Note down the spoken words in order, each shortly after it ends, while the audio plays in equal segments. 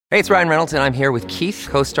Hey, it's Ryan Reynolds, and I'm here with Keith,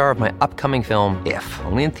 co-star of my upcoming film, If,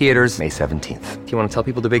 only in theaters May 17th. Do you want to tell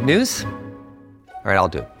people the big news? All right, I'll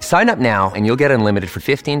do it. Sign up now and you'll get unlimited for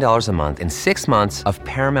 $15 a month and 6 months of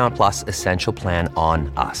Paramount Plus Essential Plan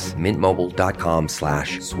on us.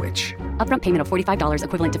 MintMobile.com/switch. Upfront payment of $45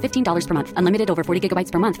 equivalent to $15 per month. Unlimited over 40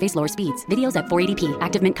 gigabytes per month. Face lower speeds. Videos at 480p.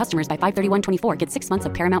 Active Mint customers by 531.24 get 6 months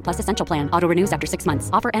of Paramount Plus Essential Plan. Auto renews after 6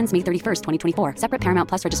 months. Offer ends May 31st, 2024. Separate Paramount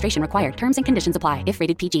Plus registration required. Terms and conditions apply if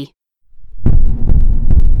rated PG.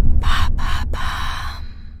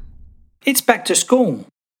 It's back to school.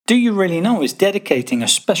 Do You Really Know is dedicating a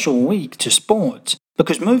special week to sport,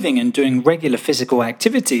 because moving and doing regular physical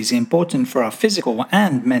activities is important for our physical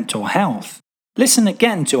and mental health. Listen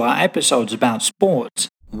again to our episodes about sport.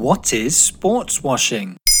 What is sports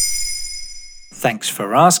washing? Thanks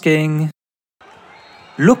for asking.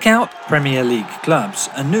 Look out, Premier League clubs,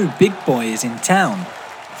 a new big boy is in town.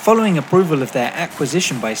 Following approval of their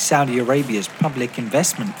acquisition by Saudi Arabia's Public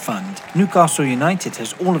Investment Fund, Newcastle United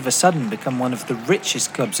has all of a sudden become one of the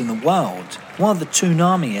richest clubs in the world, while the Toon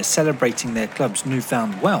Army are celebrating their club's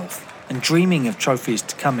newfound wealth and dreaming of trophies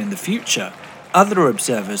to come in the future. Other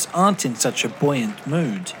observers aren't in such a buoyant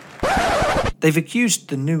mood. They've accused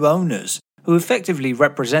the new owners, who effectively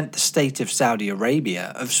represent the state of Saudi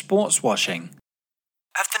Arabia, of sports washing.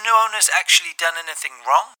 Have the new owners actually done anything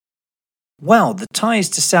wrong? Well, the ties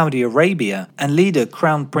to Saudi Arabia and leader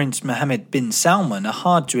Crown Prince Mohammed bin Salman are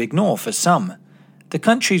hard to ignore for some. The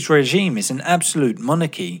country's regime is an absolute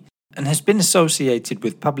monarchy and has been associated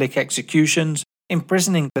with public executions,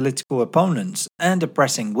 imprisoning political opponents, and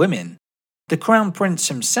oppressing women. The Crown Prince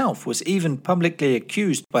himself was even publicly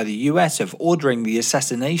accused by the US of ordering the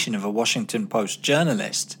assassination of a Washington Post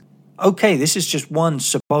journalist. Okay, this is just one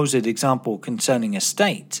supposed example concerning a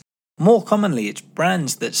state. More commonly, it's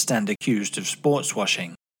brands that stand accused of sports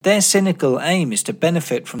washing. Their cynical aim is to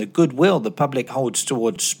benefit from the goodwill the public holds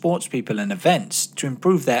towards sports people and events to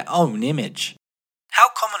improve their own image. How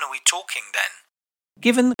common are we talking then?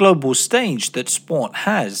 Given the global stage that sport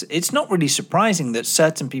has, it's not really surprising that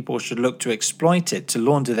certain people should look to exploit it to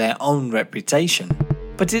launder their own reputation.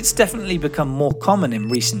 But it's definitely become more common in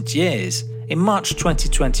recent years. In March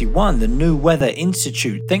 2021, the New Weather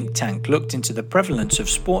Institute think tank looked into the prevalence of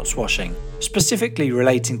sports washing, specifically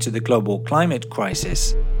relating to the global climate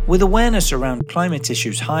crisis. With awareness around climate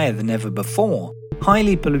issues higher than ever before,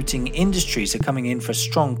 highly polluting industries are coming in for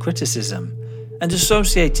strong criticism, and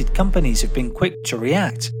associated companies have been quick to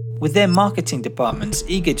react, with their marketing departments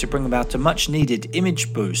eager to bring about a much-needed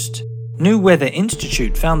image boost. New Weather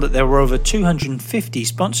Institute found that there were over 250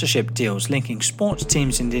 sponsorship deals linking sports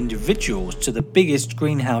teams and individuals to the biggest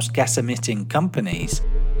greenhouse gas-emitting companies.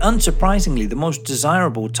 Unsurprisingly, the most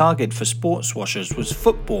desirable target for sports washers was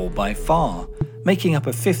football by far, making up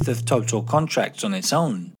a fifth of total contracts on its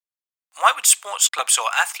own. Why would sports clubs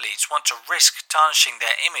or athletes want to risk tarnishing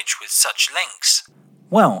their image with such links?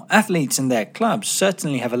 Well, athletes and their clubs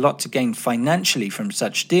certainly have a lot to gain financially from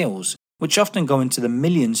such deals, which often go into the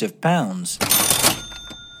millions of pounds.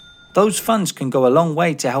 Those funds can go a long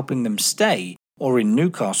way to helping them stay, or in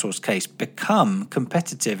Newcastle's case, become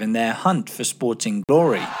competitive in their hunt for sporting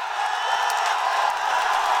glory.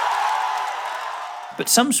 But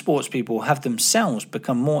some sports people have themselves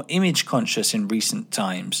become more image conscious in recent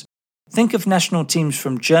times. Think of national teams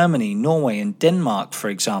from Germany, Norway and Denmark,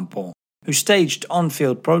 for example, who staged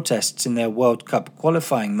on-field protests in their World Cup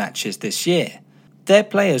qualifying matches this year. Their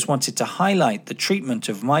players wanted to highlight the treatment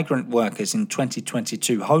of migrant workers in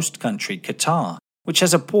 2022 host country Qatar, which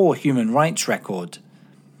has a poor human rights record.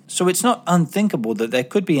 So it's not unthinkable that there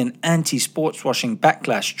could be an anti-sports washing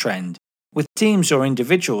backlash trend, with teams or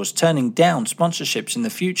individuals turning down sponsorships in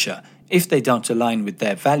the future if they don't align with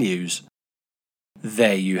their values.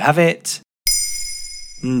 There you have it.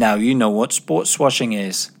 Now you know what sports washing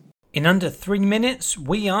is. In under 3 minutes,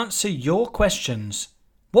 we answer your questions.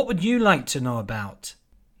 What would you like to know about?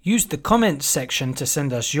 Use the comments section to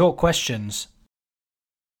send us your questions.